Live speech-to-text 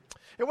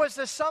It was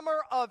the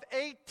summer of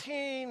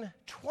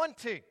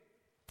 1820,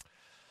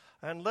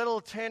 and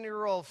little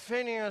 10-year-old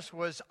Phineas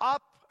was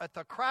up at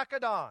the crack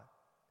of dawn.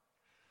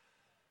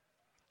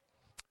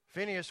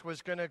 Phineas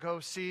was going to go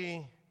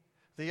see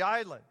the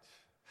island.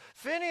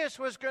 Phineas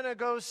was going to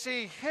go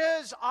see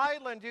his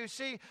island. You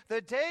see,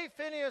 the day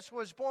Phineas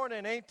was born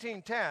in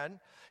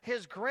 1810,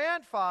 his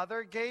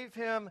grandfather gave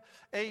him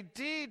a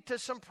deed to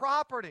some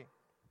property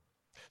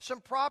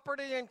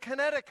in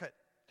Connecticut.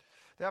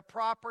 That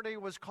property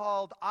was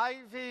called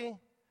Ivy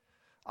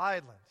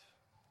Island.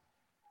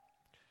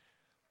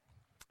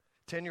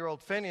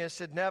 10-year-old Phineas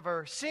had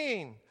never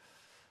seen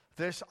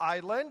this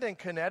island in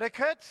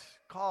Connecticut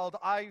called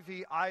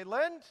Ivy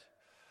Island,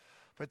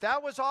 but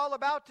that was all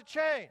about to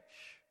change.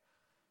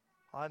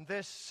 On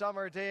this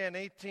summer day in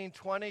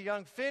 1820,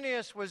 young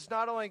Phineas was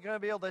not only going to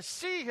be able to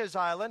see his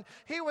island,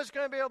 he was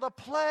going to be able to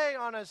play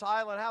on his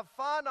island, have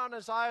fun on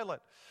his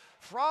island,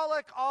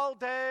 frolic all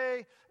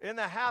day in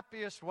the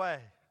happiest way.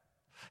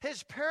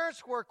 His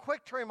parents were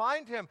quick to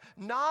remind him,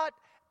 not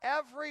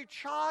every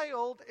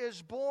child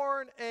is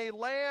born a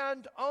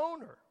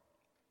landowner.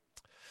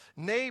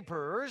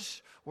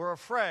 Neighbors were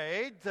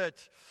afraid that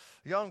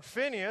young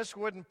Phineas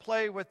wouldn't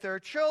play with their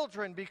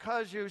children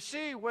because, you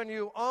see, when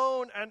you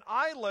own an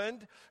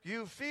island,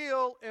 you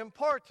feel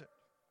important.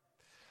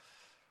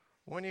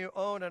 When you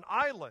own an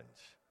island,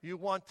 you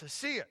want to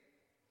see it.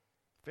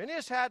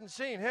 Phineas hadn't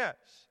seen his,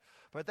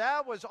 but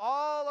that was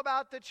all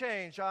about to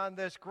change on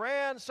this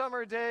grand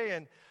summer day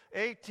in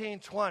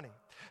 1820.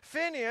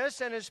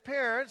 Phineas and his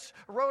parents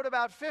rode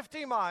about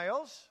 50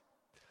 miles,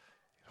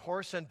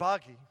 horse and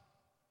buggy.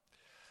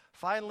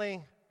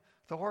 Finally,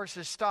 the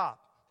horses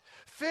stopped.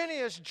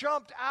 Phineas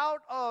jumped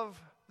out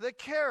of the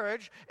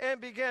carriage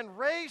and began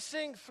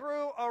racing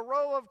through a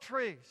row of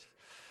trees.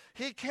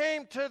 He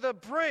came to the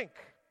brink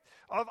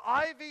of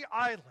Ivy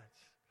Island,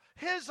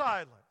 his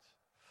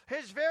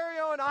very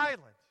own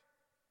island.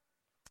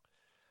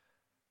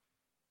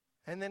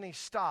 And then he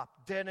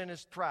stopped dead in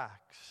his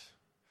tracks.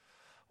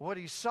 What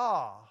he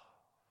saw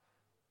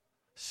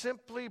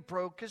simply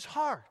broke his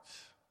heart.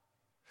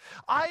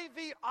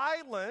 Ivy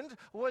Island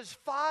was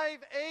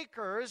 5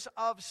 acres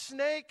of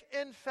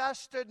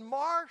snake-infested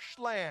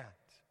marshland.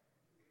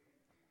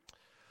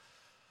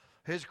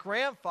 His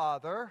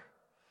grandfather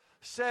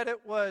said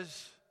it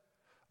was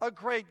a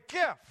great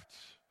gift.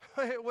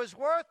 It was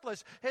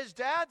worthless. His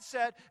dad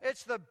said,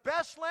 it's the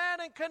best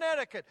land in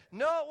Connecticut.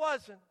 No, it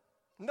wasn't.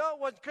 No, it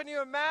wasn't. Can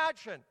you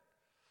imagine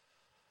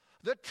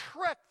the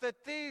trick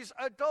that these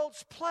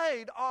adults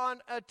played on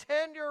a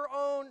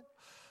 10-year-old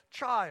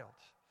child?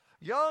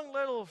 Young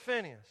little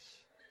Phineas.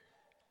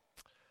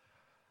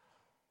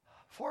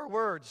 4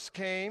 words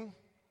came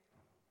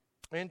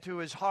into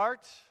his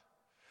heart,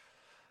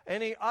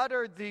 and he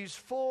uttered these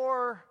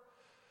 4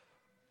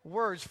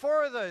 words,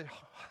 4 of the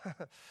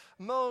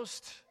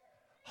most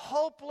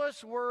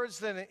hopeless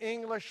words in the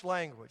English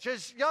language.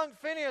 As young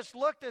Phineas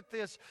looked at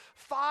this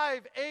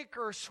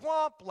 5-acre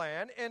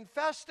swampland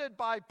infested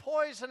by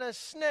poisonous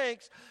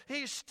snakes,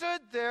 he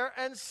stood there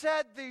and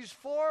said these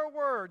 4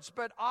 words,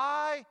 but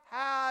I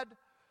had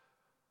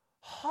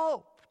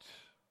hoped.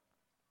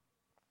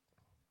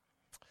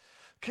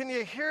 Can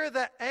you hear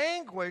the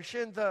anguish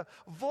in the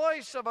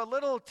voice of a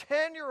little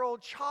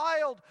 10-year-old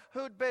child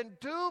who'd been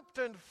duped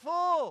and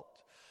fooled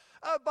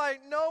by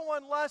no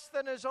one less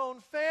than his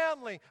own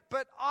family?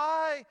 But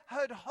I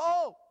had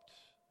hoped.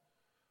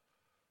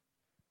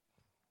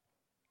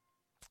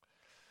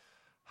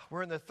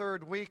 We're in the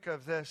 3rd week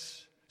of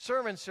this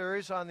sermon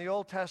series on the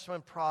Old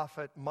Testament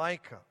prophet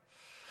Micah.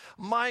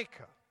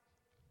 Micah.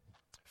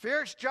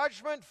 Fierce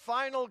judgment,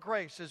 final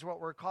grace is what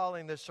we're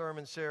calling this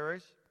sermon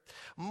series.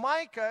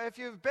 Micah, if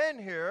you've been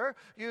here,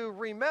 you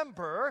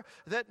remember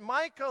that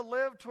Micah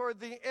lived toward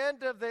the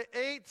end of the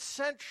 8th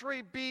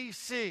century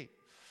BC,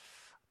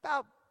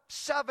 about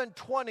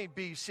 720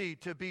 BC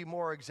to be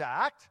more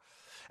exact.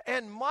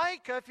 And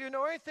Micah, if you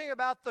know anything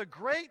about the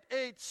great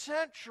 8th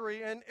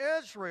century in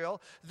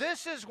Israel,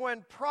 this is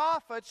when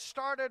prophets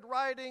started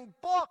writing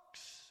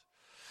books.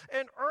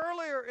 And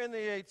earlier in the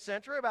 8th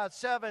century, about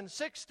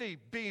 760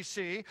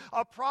 BC,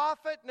 a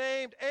prophet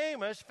named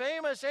Amos,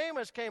 famous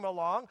Amos, came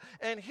along,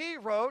 and he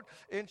wrote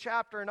in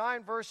chapter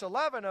 9, verse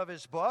 11 of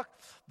his book,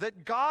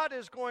 that God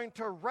is going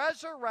to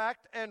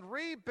resurrect and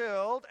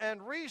rebuild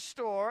and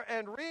restore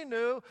and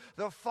renew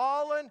the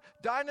fallen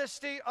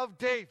dynasty of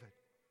David.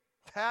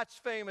 That's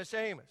famous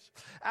Amos.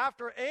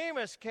 After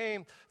Amos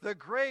came the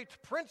great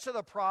prince of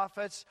the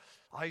prophets,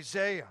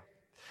 Isaiah.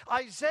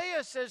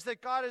 Isaiah says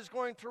that God is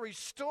going to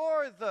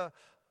restore the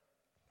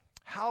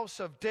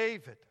house of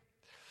David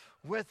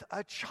with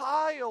a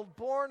child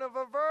born of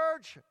a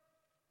virgin.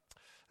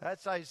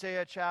 That's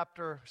Isaiah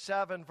chapter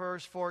 7,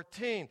 verse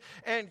 14.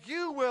 And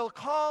you will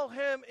call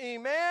him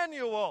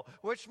Emmanuel,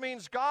 which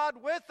means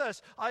God with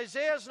us.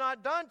 Isaiah's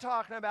not done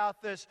talking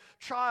about this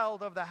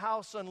child of the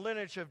house and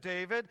lineage of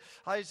David.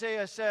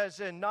 Isaiah says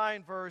in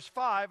 9, verse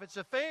 5, it's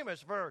a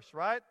famous verse,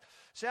 right?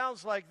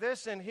 Sounds like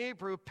this in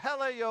Hebrew,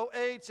 Pele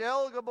Yoetz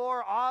El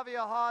Gabor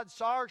Aviahad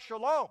Sar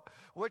Shalom,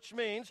 which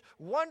means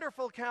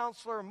wonderful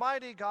counselor,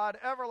 mighty God,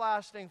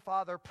 everlasting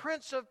Father,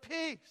 Prince of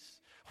Peace.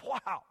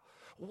 Wow.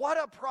 What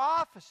a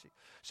prophecy.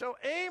 So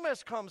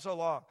Amos comes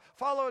along,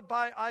 followed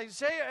by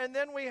Isaiah, and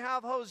then we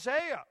have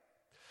Hosea.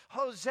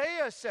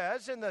 Hosea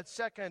says in the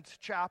 2nd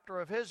chapter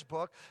of his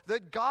book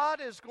that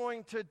God is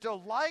going to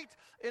delight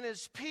in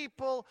his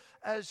people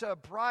as a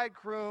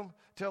bridegroom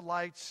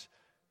delights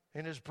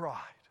in his bride.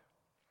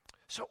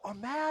 So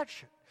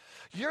imagine,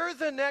 you're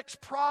the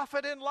next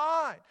prophet in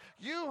line.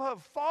 You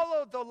have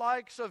followed the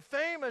likes of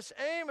famous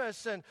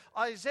Amos and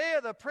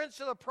Isaiah, the prince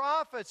of the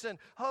prophets, and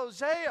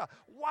Hosea.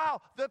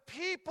 Wow, the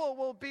people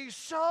will be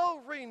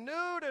so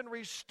renewed and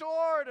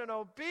restored and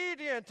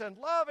obedient and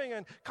loving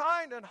and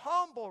kind and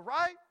humble,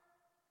 right?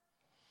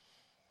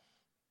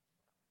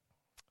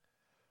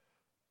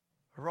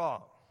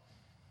 Wrong.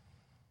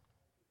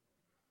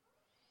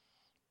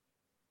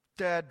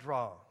 Dead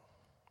wrong.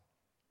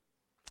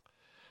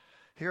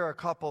 Here are a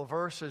couple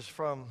verses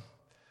from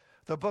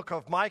the book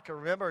of Micah.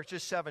 Remember, it's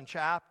just 7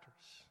 chapters.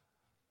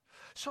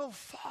 So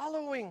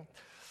following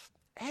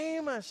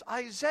Amos,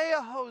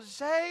 Isaiah,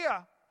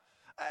 Hosea,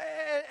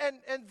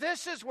 and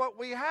this is what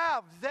we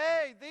have.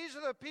 These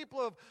are the people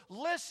who have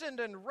listened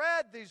and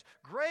read these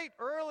great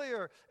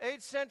earlier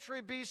 8th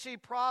century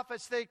BC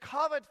prophets. They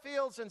covet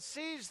fields and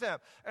seize them,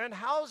 and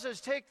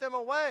houses take them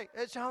away.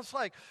 It sounds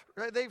like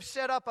they've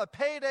set up a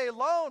payday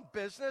loan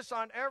business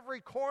on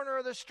every corner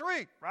of the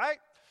street, right?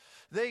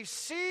 They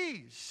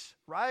seize,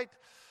 right,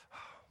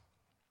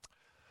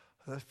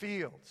 the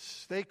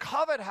fields. They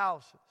covet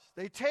houses.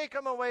 They take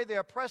them away. They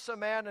oppress a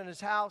man and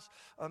his house,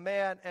 a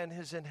man and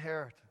his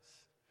inheritance.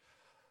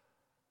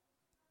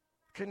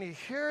 Can you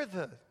hear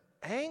the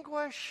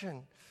anguish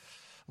in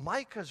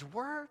Micah's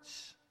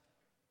words?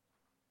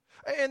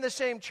 In the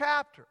same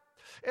chapter,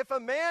 if a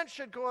man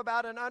should go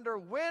about and under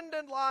wind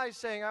and lies,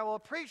 saying, I will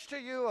preach to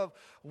you of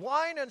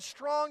wine and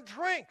strong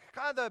drink.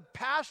 Kind of the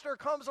pastor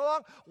comes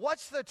along.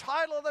 What's the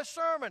title of the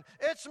sermon?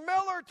 It's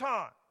Miller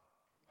time.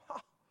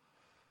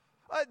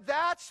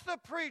 That's the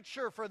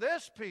preacher for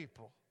this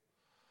people.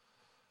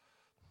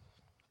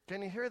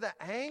 Can you hear the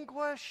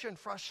anguish and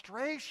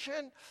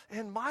frustration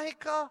in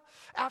Micah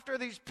after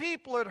these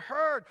people had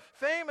heard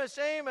famous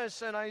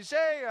Amos and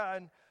Isaiah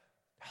and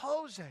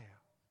Hosea?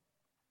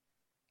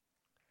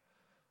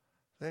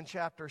 Then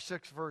chapter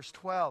 6, verse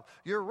 12.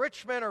 Your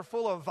rich men are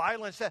full of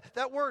violence.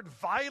 That word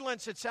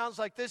violence, it sounds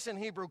like this in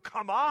Hebrew,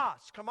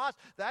 kamas. Kamas.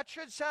 That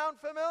should sound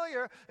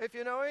familiar if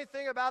you know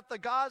anything about the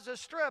Gaza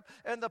Strip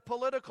and the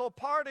political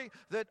party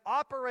that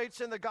operates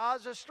in the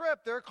Gaza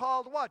Strip. They're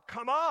called what?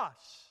 Kamas.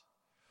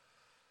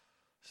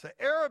 It's the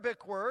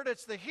Arabic word.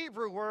 It's the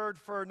Hebrew word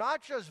for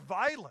not just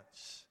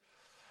violence,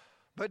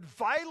 but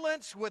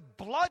violence with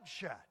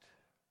bloodshed.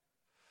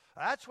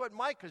 That's what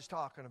Micah's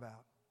talking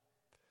about.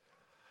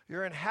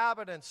 Your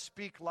inhabitants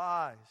speak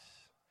lies.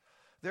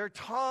 Their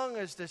tongue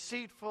is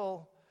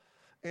deceitful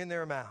in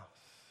their mouth.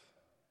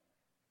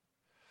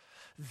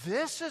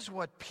 This is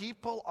what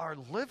people are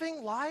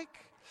living like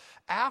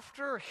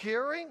after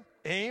hearing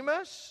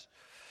Amos,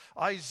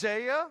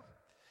 Isaiah,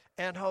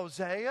 and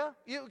Hosea.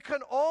 You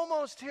can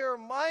almost hear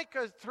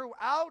Micah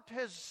throughout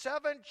his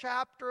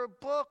 7-chapter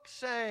book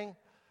saying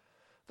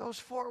those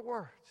 4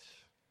 words.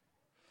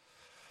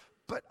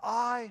 But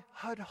I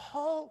had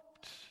hoped.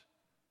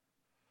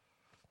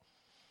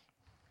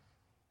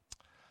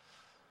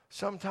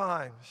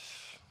 Sometimes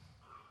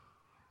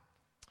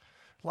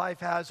life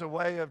has a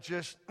way of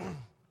just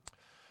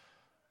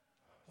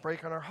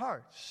breaking our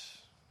hearts.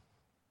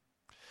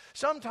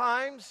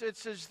 Sometimes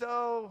it's as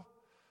though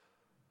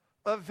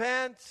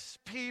events,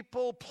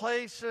 people,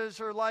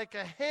 places are like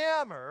a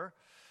hammer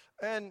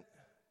and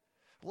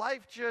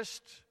life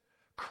just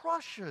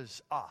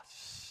crushes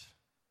us.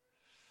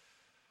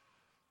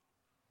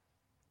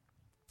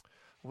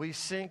 We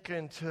sink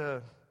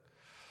into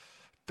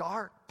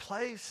dark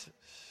places.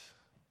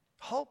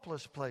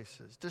 Hopeless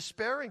places,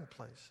 despairing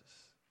places.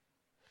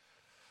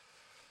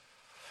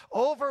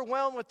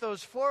 Overwhelmed with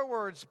those 4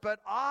 words, but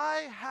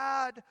I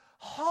had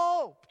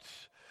hoped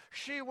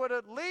she would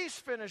at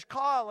least finish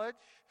college.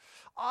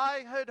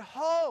 I had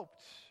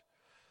hoped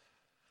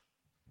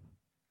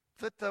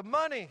that the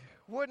money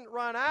wouldn't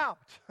run out.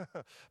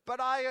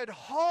 But I had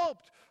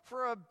hoped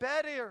for a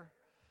better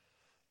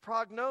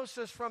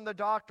prognosis from the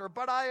doctor.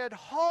 But I had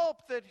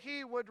hoped that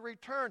he would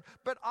return.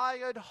 But I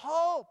had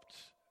hoped.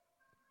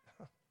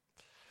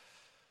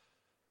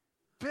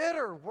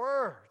 Bitter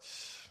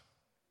words,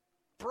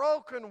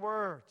 broken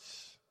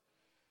words.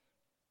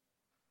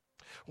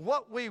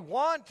 What we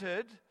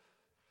wanted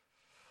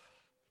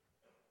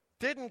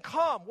didn't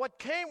come. What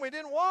came we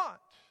didn't want.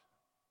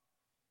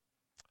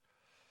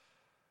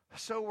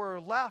 So we're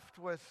left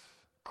with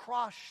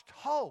crushed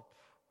hope,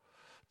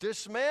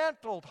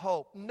 dismantled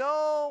hope.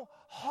 No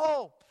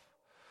hope.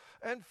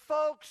 And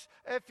folks,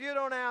 if you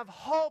don't have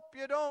hope,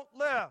 you don't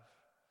live.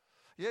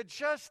 You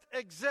just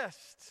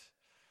exist.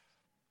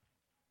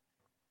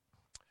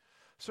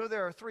 So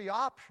there are three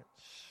options.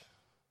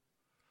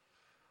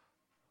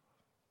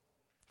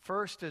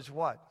 First is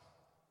what?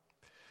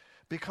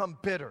 Become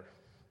bitter.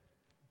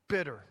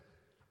 Bitter.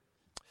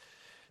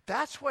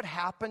 That's what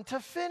happened to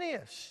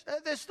Phineas.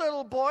 This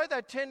little boy,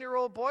 that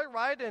 10-year-old boy,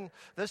 right, in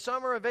the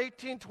summer of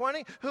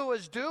 1820, who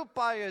was duped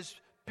by his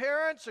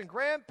parents and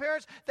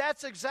grandparents.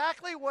 That's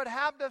exactly what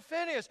happened to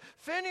Phineas.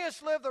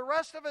 Phineas lived the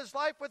rest of his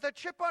life with a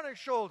chip on his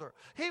shoulder.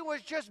 He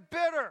was just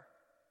bitter.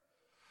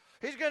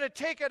 He's going to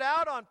take it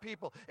out on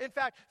people. In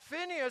fact,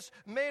 Phineas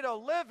made a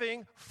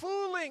living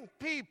fooling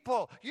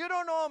people. You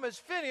don't know him as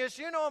Phineas,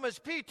 you know him as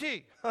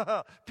P.T.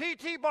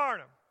 P.T.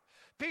 Barnum.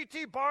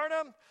 P.T.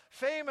 Barnum,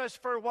 famous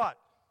for what?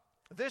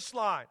 This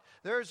line: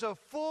 there's a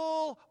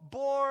fool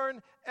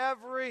born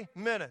every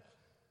minute.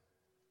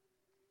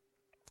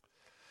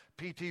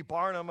 P.T.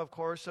 Barnum, of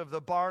course, of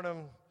the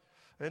Barnum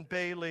and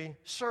Bailey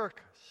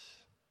Circus.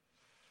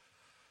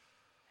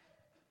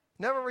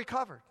 Never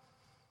recovered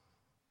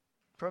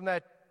from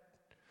that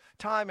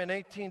time in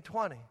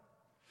 1820.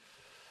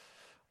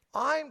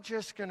 I'm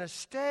just going to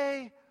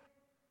stay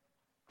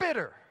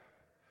bitter.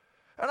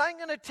 And I'm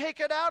going to take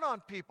it out on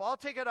people. I'll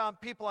take it on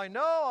people I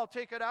know. I'll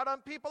take it out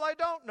on people I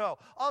don't know.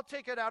 I'll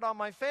take it out on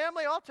my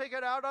family. I'll take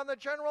it out on the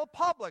general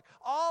public.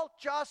 I'll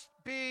just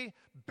be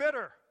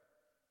bitter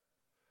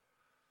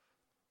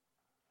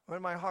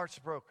when my heart's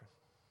broken.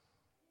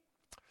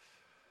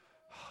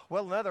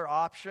 Well, another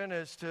option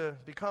is to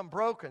become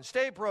broken,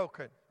 stay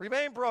broken,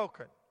 remain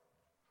broken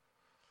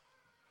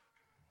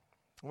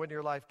when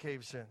your life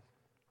caves in.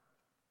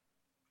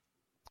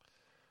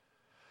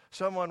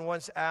 Someone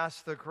once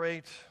asked the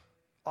great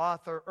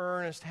author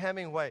Ernest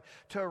Hemingway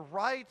to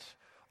write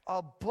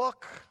a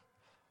book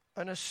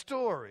and a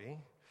story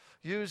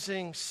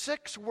using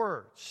 6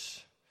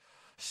 words.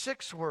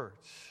 6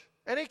 words.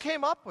 And he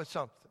came up with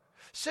something.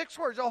 6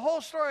 words, a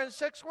whole story in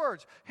 6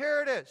 words.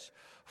 Here it is.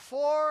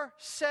 For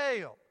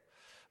sale,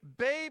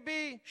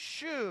 baby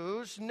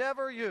shoes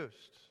never used.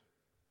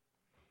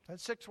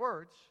 That's 6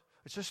 words.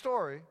 It's a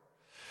story.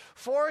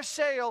 For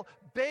sale,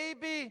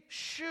 baby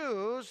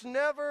shoes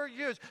never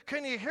used.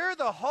 Can you hear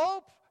the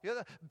hope?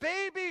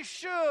 Baby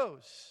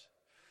shoes.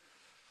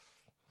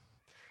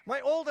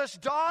 My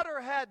oldest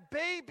daughter had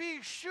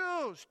baby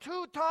shoes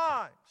 2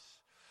 times.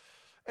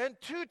 And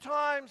 2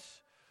 times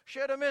she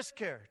had a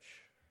miscarriage.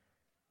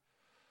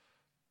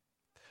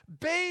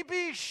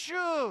 Baby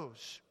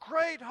shoes,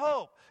 great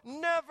hope,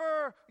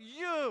 never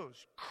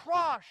used,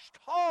 crushed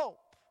hope.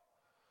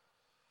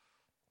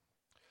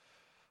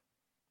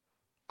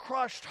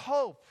 Crushed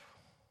hope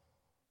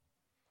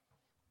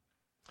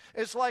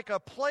is like a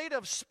plate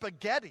of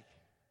spaghetti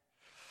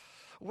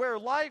where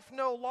life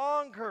no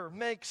longer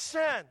makes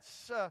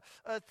sense.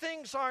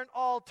 Things aren't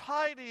all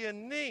tidy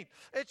and neat.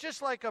 It's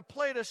just like a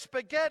plate of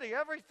spaghetti.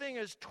 Everything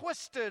is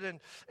twisted and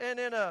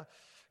in a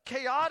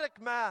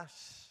chaotic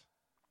mess.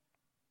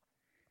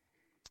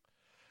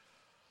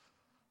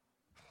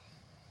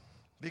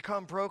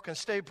 Become broken,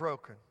 stay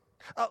broken.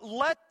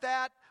 Let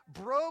that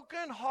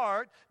broken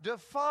heart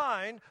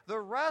define the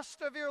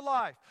rest of your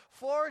life.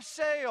 For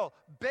sale,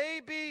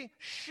 baby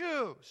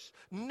shoes,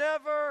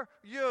 never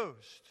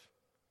used.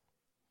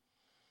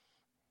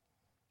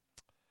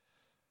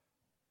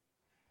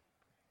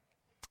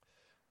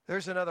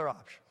 There's another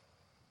option.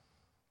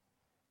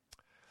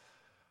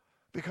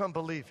 Become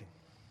believing.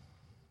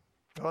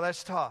 Oh,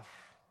 that's tough.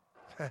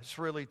 That's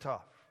really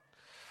tough.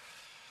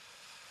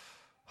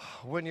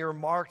 When you're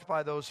marked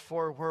by those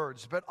 4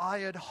 words, but I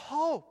had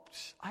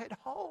hoped.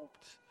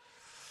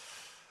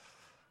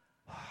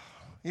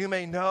 You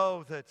may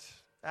know that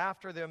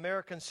after the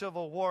American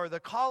Civil War,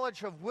 the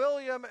College of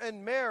William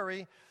and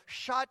Mary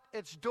shut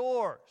its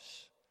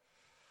doors.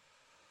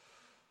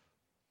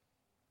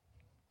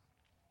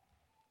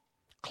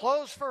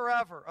 Closed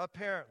forever,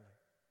 apparently.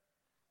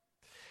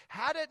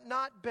 Had it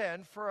not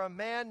been for a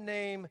man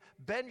named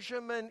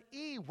Benjamin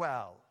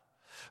Ewell.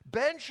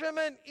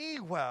 Benjamin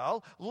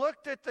Ewell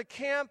looked at the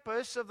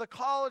campus of the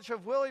College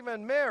of William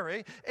and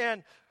Mary,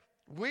 and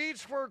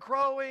weeds were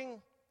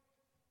growing,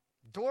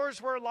 doors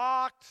were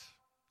locked,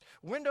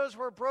 windows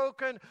were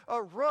broken,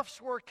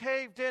 roofs were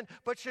caved in.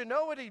 But you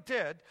know what he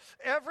did?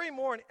 Every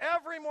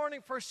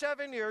morning for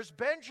 7 years,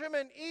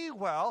 Benjamin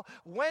Ewell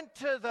went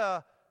to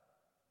the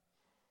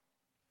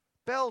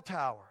bell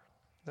tower,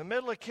 the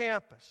middle of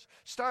campus,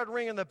 started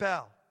ringing the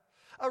bell.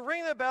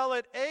 Ring the bell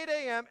at 8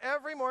 a.m.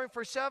 every morning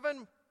for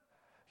 7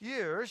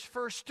 years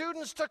for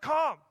students to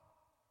come.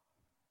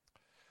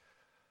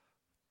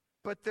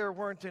 But there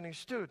weren't any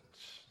students.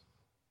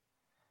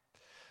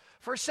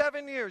 For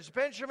 7 years,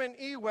 Benjamin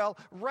Ewell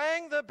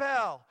rang the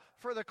bell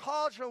for the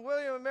College of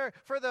William and Mary,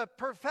 for the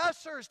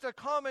professors to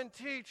come and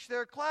teach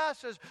their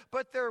classes,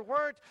 but there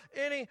weren't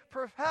any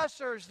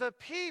professors. The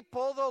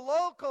people, the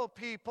local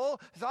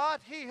people,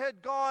 thought he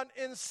had gone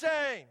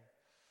insane.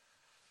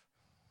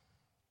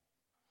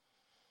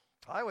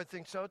 I would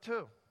think so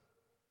too.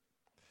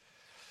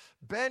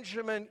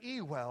 Benjamin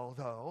Ewell,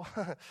 though,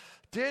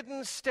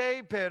 didn't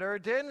stay bitter,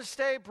 didn't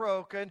stay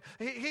broken.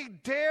 He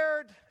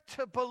dared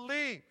to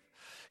believe.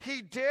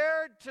 He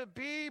dared to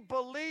be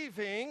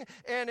believing,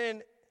 and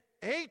in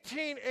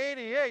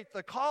 1888,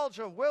 the College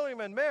of William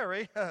and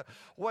Mary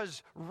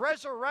was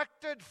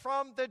resurrected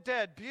from the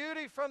dead,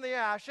 beauty from the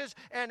ashes.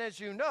 And as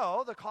you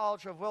know, the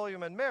College of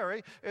William and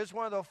Mary is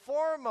one of the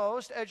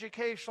foremost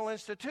educational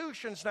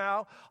institutions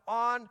now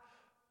on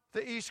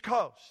the East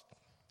Coast.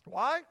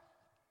 Why?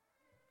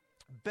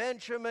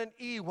 Benjamin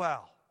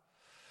Ewell.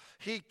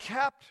 He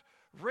kept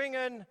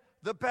ringing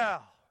the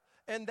bell.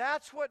 And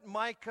that's what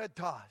Micah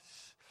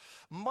does.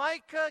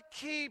 Micah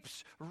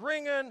keeps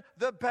ringing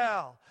the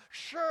bell.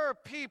 Sure,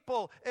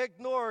 people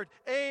ignored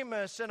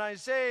Amos and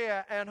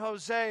Isaiah and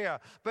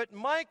Hosea, but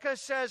Micah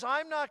says,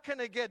 I'm not going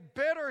to get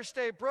bitter,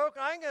 stay broke.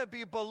 I'm going to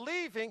be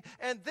believing,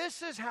 and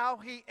this is how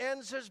he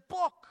ends his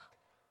book.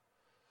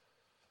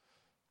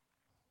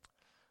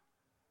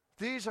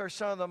 These are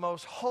some of the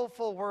most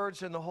hopeful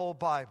words in the whole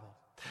Bible.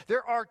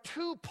 There are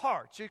two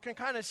parts. You can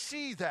kind of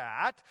see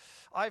that.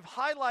 I've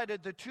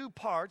highlighted the two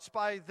parts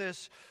by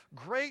this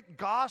great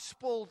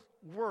gospel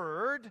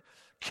word,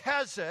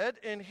 chesed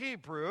in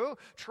Hebrew,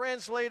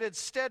 translated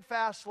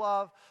steadfast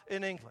love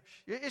in English.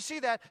 You see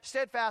that?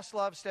 Steadfast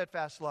love,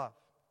 steadfast love.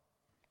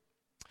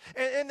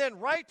 And then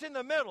right in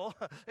the middle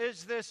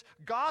is this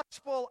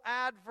gospel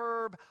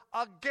adverb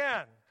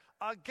again,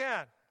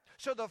 again.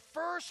 So the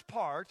first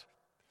part,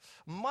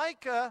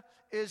 Micah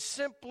is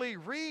simply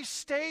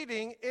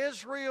restating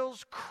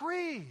Israel's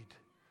creed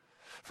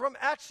from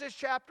Exodus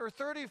chapter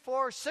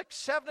 34, 6,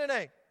 7, and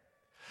 8.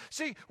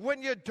 See,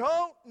 when you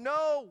don't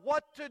know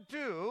what to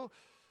do,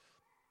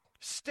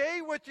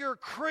 stay with your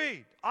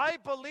creed. I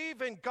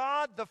believe in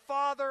God the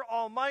Father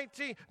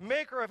Almighty,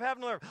 maker of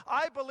heaven and earth.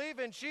 I believe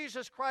in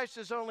Jesus Christ,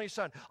 his only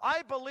Son.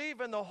 I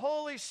believe in the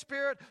Holy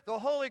Spirit, the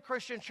Holy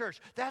Christian Church.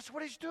 That's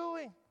what he's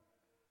doing.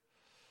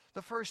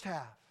 The first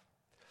half.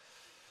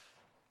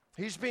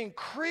 He's being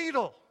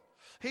creedal.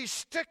 He's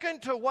sticking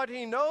to what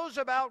he knows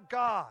about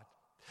God.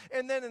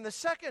 And then in the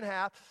second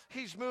half,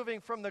 he's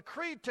moving from the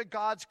creed to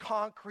God's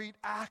concrete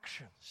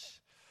actions.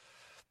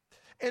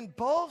 In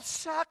both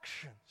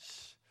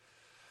sections,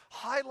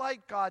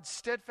 highlight God's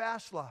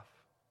steadfast love.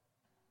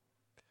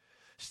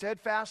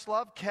 Steadfast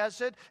love,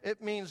 chesed,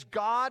 it means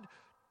God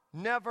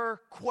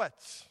never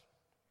quits.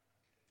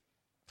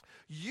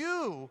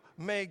 You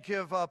may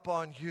give up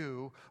on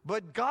you,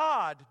 but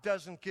God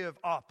doesn't give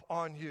up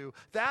on you.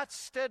 That's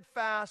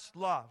steadfast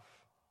love.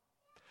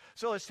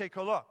 So let's take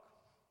a look.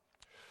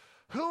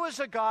 Who is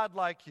a God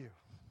like you?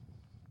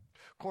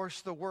 Of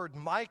course, the word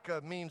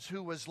Micah means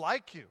who was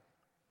like you.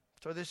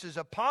 So this is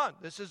a pun.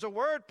 This is a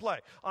wordplay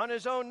on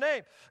his own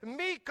name.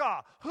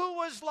 Micah, who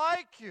was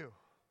like you?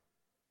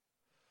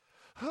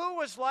 Who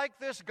was like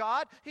this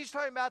God? He's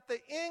talking about the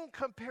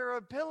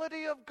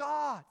incomparability of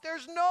God.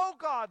 There's no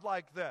God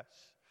like this.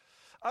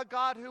 A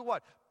God who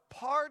what?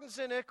 Pardons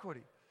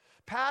iniquity,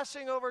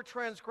 passing over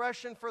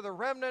transgression for the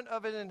remnant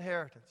of an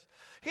inheritance.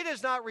 He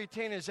does not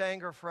retain his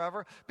anger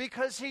forever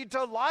because he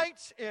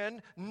delights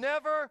in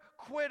never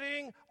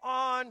quitting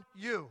on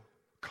you.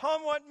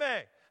 Come what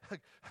may.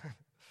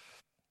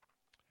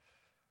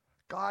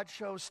 God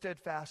shows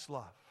steadfast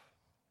love.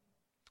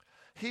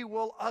 He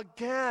will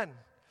again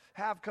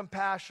have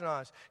compassion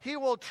on us. He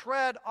will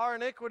tread our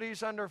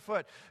iniquities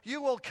underfoot.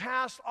 You will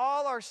cast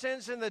all our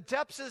sins in the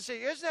depths of the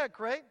sea. Isn't that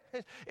great?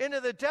 Into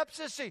the depths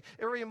of the sea.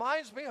 It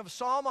reminds me of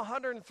Psalm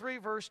 103,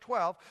 verse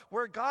 12,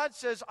 where God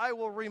says, I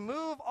will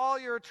remove all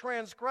your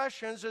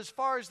transgressions as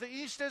far as the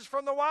east is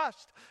from the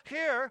west.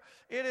 Here,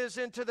 it is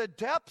into the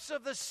depths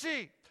of the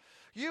sea.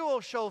 You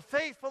will show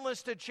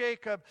faithfulness to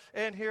Jacob,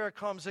 and here it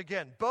comes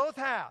again. Both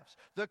halves,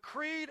 the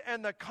creed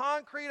and the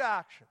concrete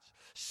actions.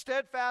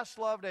 Steadfast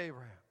love to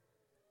Abraham.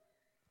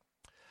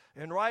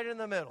 And right in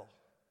the middle,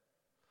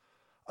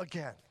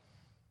 again,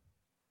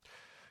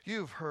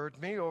 you've heard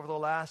me over the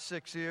last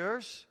 6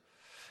 years.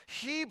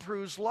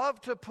 Hebrews love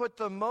to put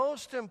the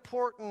most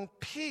important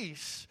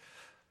piece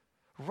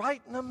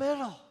right in the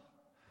middle.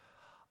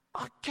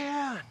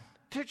 Again.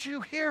 Did you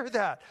hear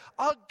that?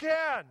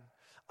 Again.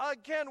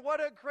 Again,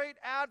 what a great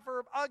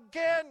adverb.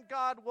 Again,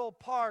 God will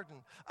pardon.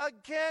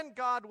 Again,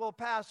 God will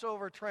pass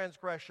over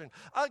transgression.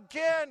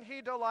 Again,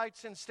 he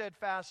delights in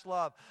steadfast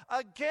love.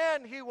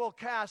 Again, he will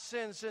cast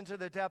sins into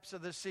the depths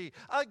of the sea.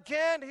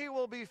 Again, he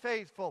will be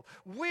faithful.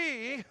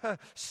 We,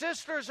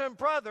 sisters and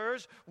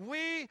brothers,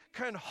 we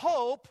can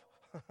hope.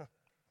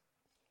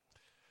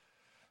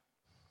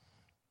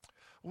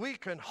 We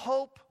can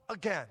hope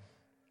again.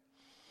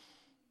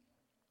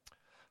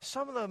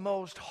 Some of the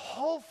most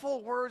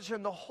hopeful words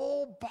in the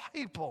whole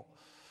Bible.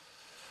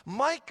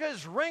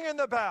 Micah's ringing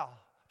the bell.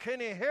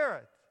 Can you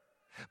hear it?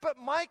 But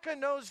Micah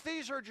knows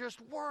these are just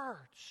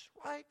words,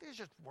 right? These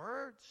are just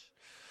words.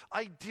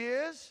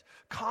 Ideas,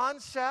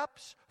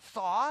 concepts,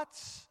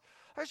 thoughts.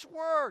 There's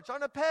words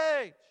on a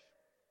page.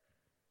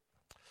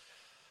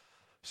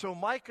 So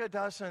Micah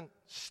doesn't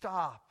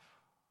stop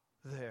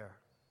there.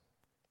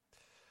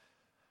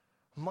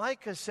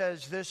 Micah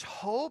says, this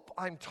hope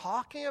I'm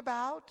talking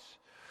about,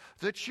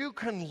 that you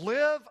can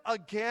live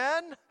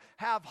again,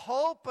 have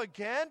hope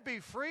again, be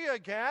free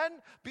again,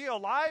 be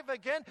alive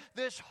again.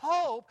 This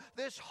hope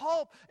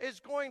is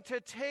going to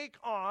take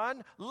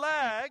on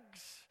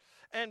legs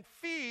and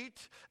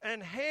feet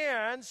and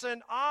hands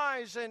and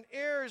eyes and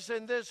ears,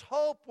 and this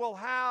hope will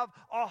have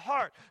a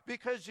heart.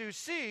 Because you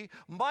see,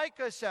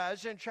 Micah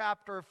says in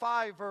chapter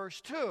 5,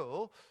 verse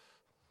 2,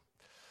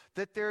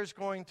 that there's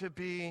going to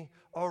be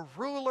a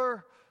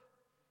ruler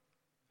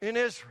in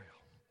Israel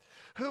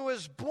who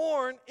is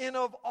born in,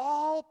 of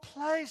all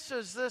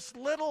places, this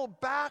little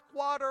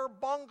backwater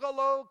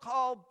bungalow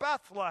called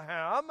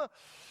Bethlehem.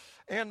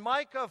 And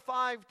Micah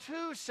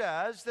 5:2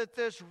 says that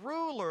this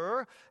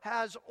ruler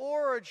has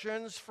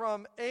origins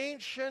from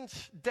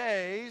ancient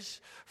days,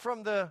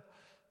 from the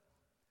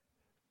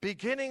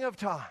beginning of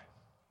time.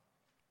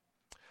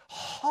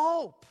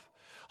 Hope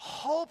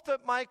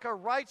that Micah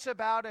writes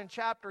about in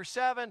chapter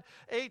 7,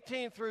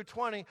 18 through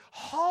 20.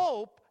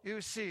 Hope, you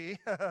see,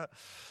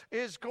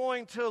 is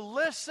going to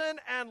listen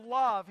and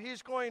love.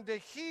 He's going to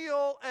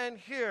heal and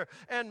hear.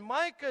 And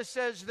Micah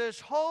says this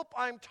hope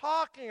I'm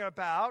talking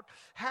about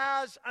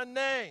has a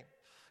name.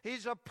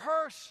 He's a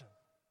person.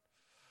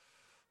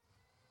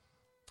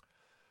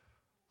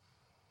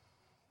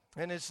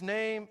 And his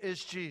name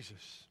is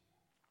Jesus.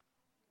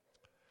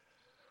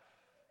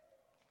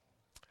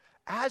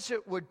 As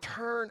it would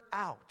turn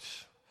out,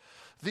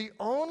 the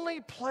only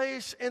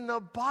place in the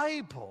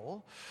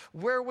Bible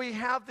where we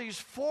have these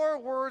four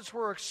words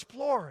we're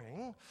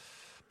exploring,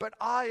 but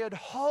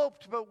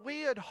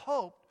we had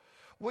hoped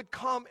would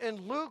come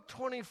in Luke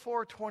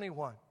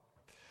 24:21.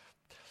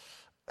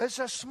 As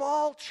a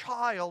small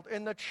child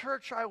in the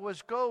church I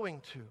was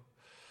going to,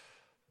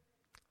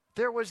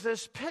 there was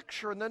this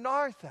picture in the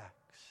narthex.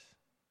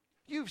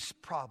 You've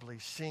probably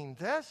seen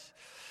this.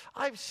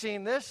 I've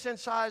seen this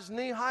since I was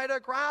knee-high to a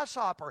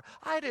grasshopper.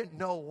 I didn't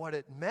know what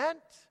it meant.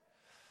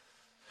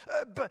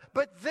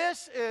 But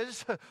this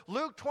is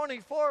Luke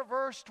 24,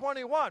 verse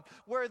 21,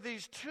 where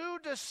these two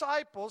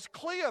disciples,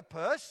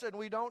 Cleopas, and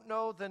we don't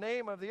know the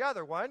name of the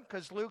other one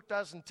because Luke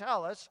doesn't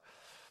tell us,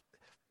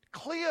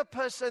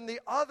 Cleopas and the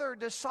other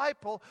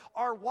disciple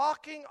are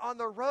walking on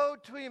the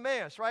road to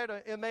Emmaus, right?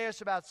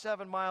 Emmaus about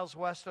 7 miles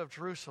west of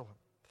Jerusalem.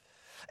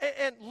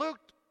 And Luke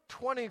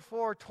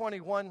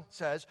 24:21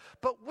 says,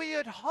 but we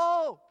had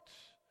hoped.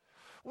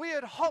 We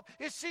had hoped.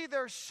 You see,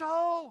 they're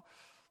so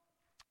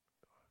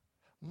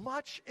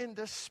much in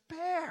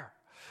despair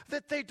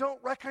that they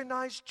don't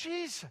recognize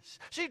Jesus.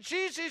 See,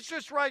 Jesus is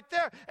just right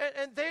there,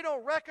 and they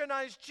don't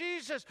recognize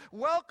Jesus.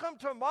 Welcome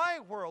to my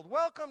world.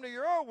 Welcome to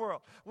your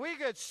world. We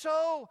get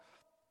so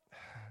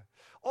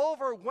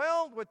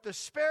overwhelmed with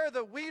despair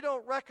that we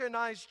don't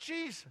recognize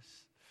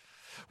Jesus.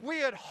 We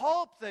had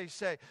hoped, they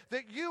say,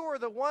 that you were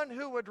the one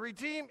who would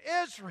redeem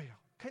Israel.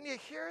 Can you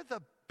hear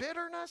the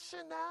bitterness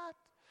in that?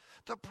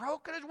 The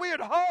brokenness? We had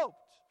hoped.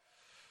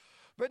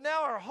 But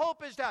now our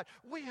hope is that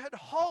we had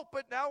hope,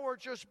 but now we're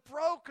just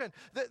broken.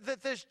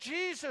 That this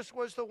Jesus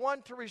was the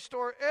one to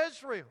restore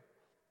Israel.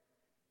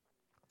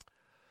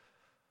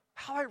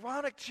 How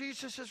ironic,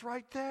 Jesus is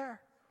right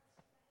there.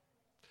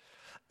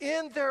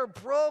 In their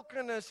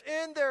brokenness,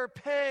 in their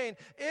pain,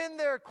 in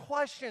their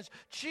questions,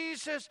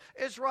 Jesus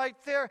is right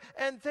there,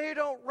 and they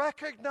don't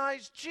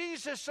recognize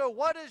Jesus. So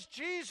what does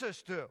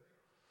Jesus do?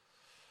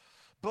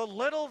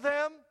 Belittle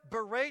them,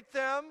 berate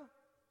them,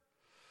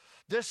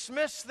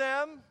 dismiss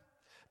them,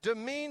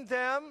 demean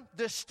them,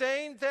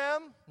 disdain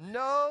them?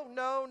 No,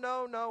 no,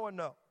 no, no, and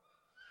no.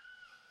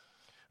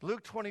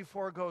 Luke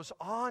 24 goes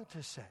on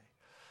to say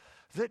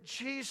that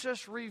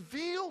Jesus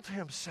revealed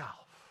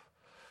himself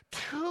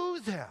to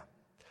them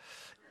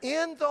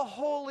in the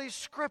Holy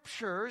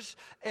Scriptures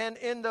and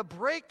in the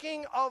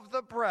breaking of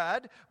the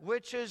bread,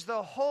 which is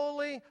the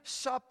Holy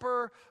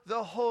Supper,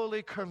 the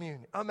Holy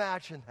Communion.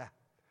 Imagine that.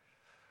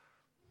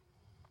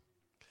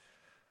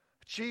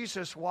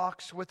 Jesus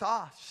walks with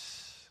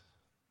us,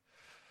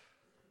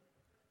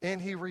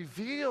 and he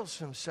reveals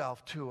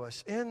himself to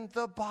us in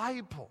the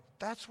Bible.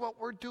 That's what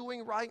we're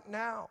doing right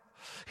now.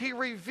 He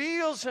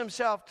reveals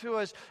himself to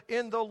us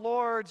in the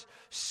Lord's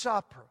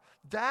Supper.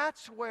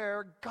 That's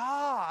where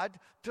God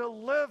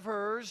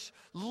delivers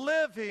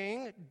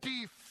living,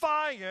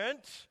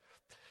 defiant,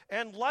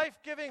 and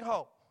life-giving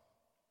hope.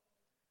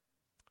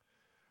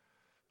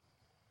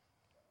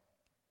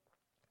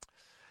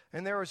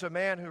 And there was a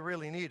man who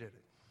really needed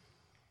it.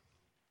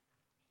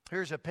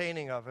 Here's a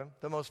painting of him,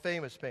 the most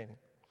famous painting.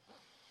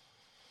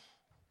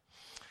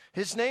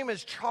 His name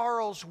is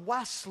Charles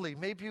Wesley.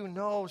 Maybe you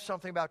know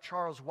something about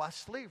Charles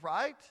Wesley,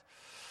 right?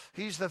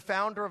 He's the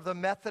founder of the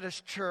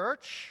Methodist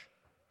Church.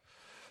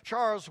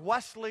 Charles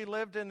Wesley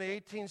lived in the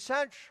 18th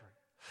century.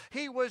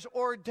 He was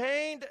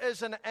ordained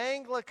as an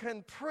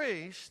Anglican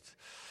priest,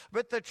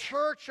 but the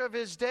church of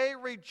his day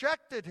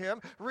rejected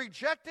him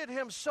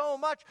so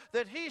much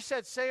that he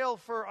set sail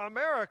for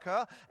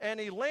America, and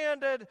he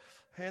landed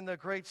in the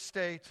great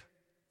state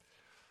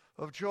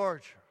of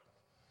Georgia.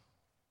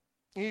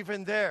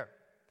 Even there,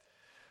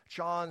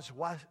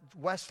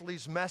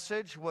 Wesley's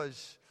message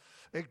was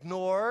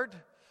ignored,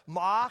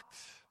 mocked,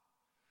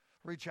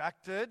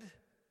 rejected.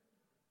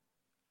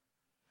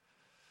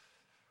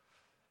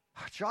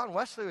 John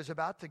Wesley was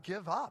about to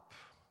give up,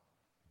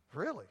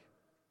 really.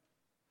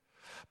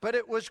 But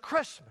it was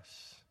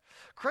Christmas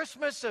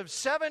of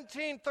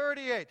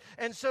 1738.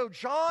 And so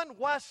John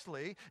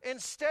Wesley,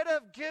 instead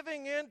of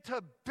giving in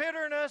to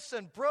bitterness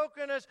and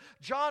brokenness,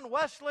 John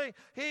Wesley,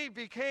 he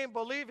became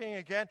believing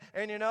again.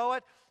 And you know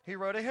what? He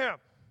wrote a hymn.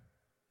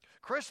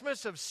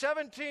 Christmas of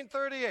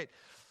 1738.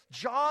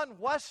 John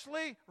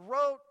Wesley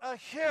wrote a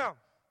hymn.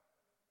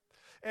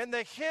 And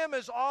the hymn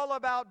is all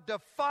about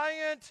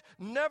defiant,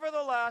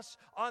 nevertheless,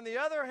 on the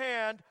other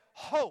hand,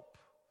 hope.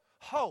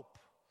 Hope.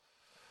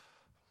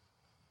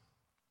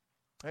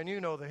 And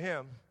you know the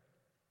hymn.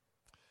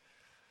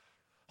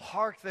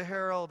 Hark the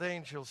herald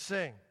angels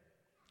sing.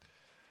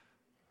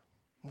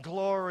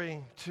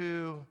 Glory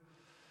to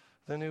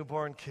the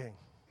newborn King.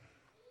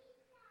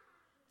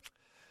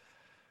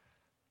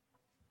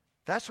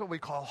 That's what we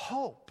call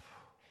hope.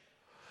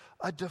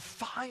 A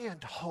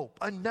defiant hope,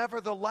 a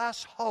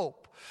nevertheless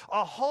hope.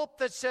 A hope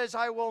that says,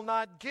 I will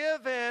not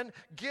give in,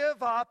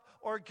 give up,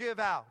 or give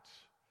out.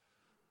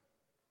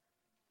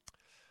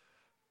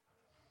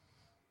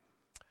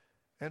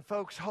 And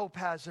folks, hope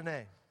has a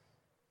name.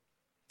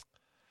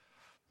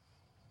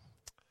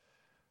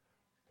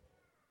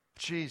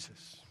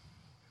 Jesus.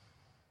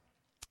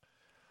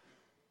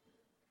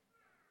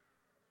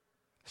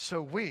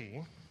 So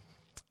we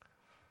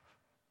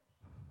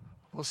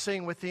will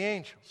sing with the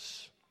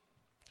angels.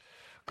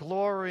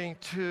 Glory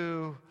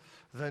to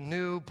the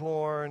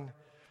newborn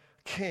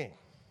King.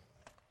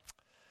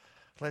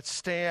 Let's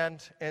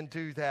stand and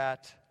do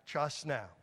that just now.